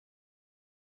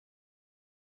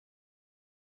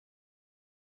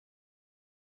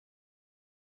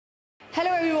Hello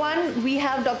everyone, we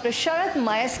have Dr. Sharad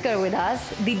Mhaiskar with us,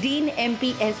 the Dean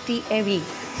MPSTME.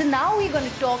 So now we're going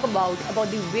to talk about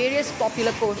the various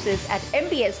popular courses at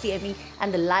MPSTME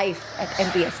and the life at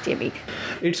MPSTME.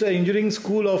 It's an engineering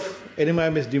school of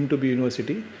NMIMS deemed to be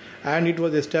university, and it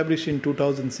was established in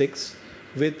 2006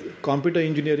 with computer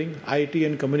engineering, IT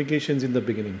and communications in the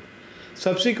beginning.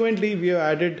 Subsequently, we have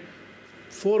added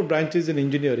 4 branches in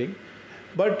engineering.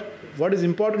 But what is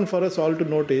important for us all to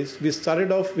note is we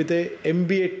started off with a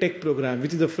MBA Tech program,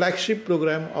 which is the flagship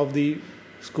program of the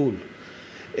school.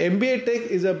 MBA Tech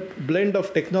is a blend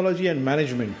of technology and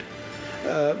management.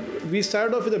 We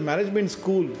started off with a management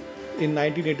school in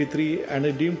 1983 and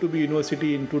a deemed to be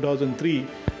university in 2003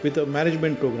 with a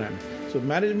management program. So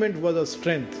management was our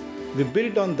strength. We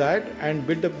built on that and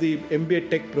built up the MBA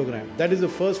Tech program. That is the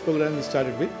first program we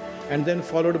started with, and then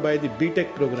followed by the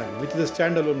BTech program, which is a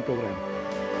standalone program.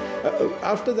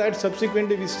 After that,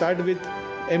 subsequently, we started with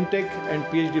MTech and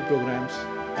PhD programs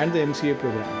and the MCA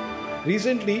program.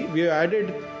 Recently, we have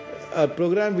added a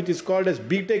program which is called as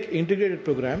BTech Integrated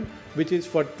Program, which is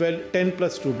for 10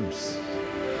 plus students.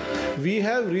 We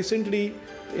have recently,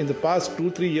 in the past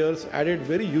 2-3 years, added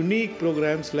very unique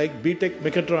programs like BTech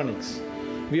Mechatronics.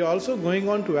 We are also going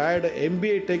on to add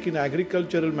MBA Tech in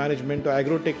agricultural management or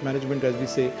agrotech management, as we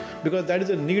say, because that is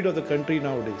a need of the country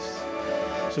nowadays.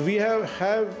 So we have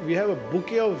a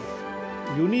bouquet of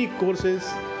unique courses.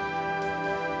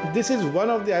 This is one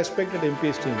of the aspects at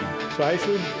MPSTME. So I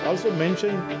should also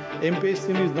mention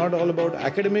MPSTME is not all about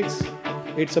academics.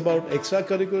 It's about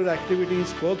extracurricular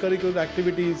activities, co-curricular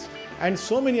activities, and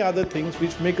so many other things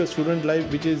which make a student life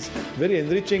which is very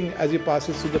enriching as he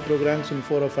passes through the programs in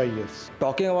 4 or 5 years.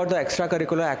 Talking about the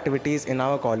extracurricular activities in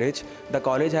our college, the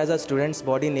college has a students'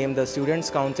 body named the Students'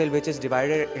 Council, which is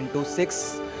divided into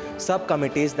 6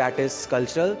 subcommittees, that is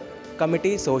Cultural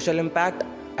Committee, Social Impact,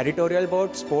 Editorial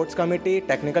Board, Sports Committee,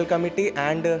 Technical Committee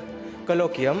and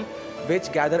Colloquium,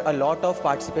 which gather a lot of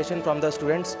participation from the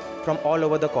students from all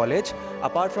over the college.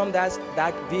 Apart from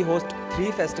that we host 3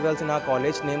 festivals in our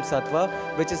college named Sattva,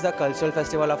 which is the cultural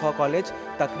festival of our college,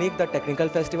 Technique, the technical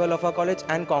festival of our college,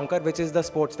 and Conquer, which is the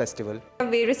sports festival.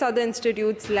 Various other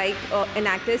institutes like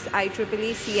Enactus,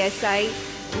 IEEE, CSI,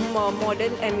 Model,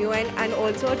 MUN, and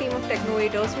also a team of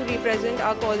technovators who represent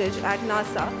our college at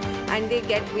NASA, and they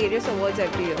get various awards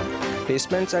every year.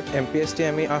 Placements at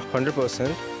MPSTME are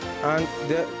 100%, and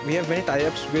we have many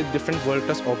tie-ups with different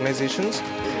world-class organizations.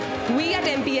 We at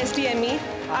MPSTME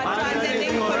are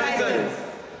transcending horizons.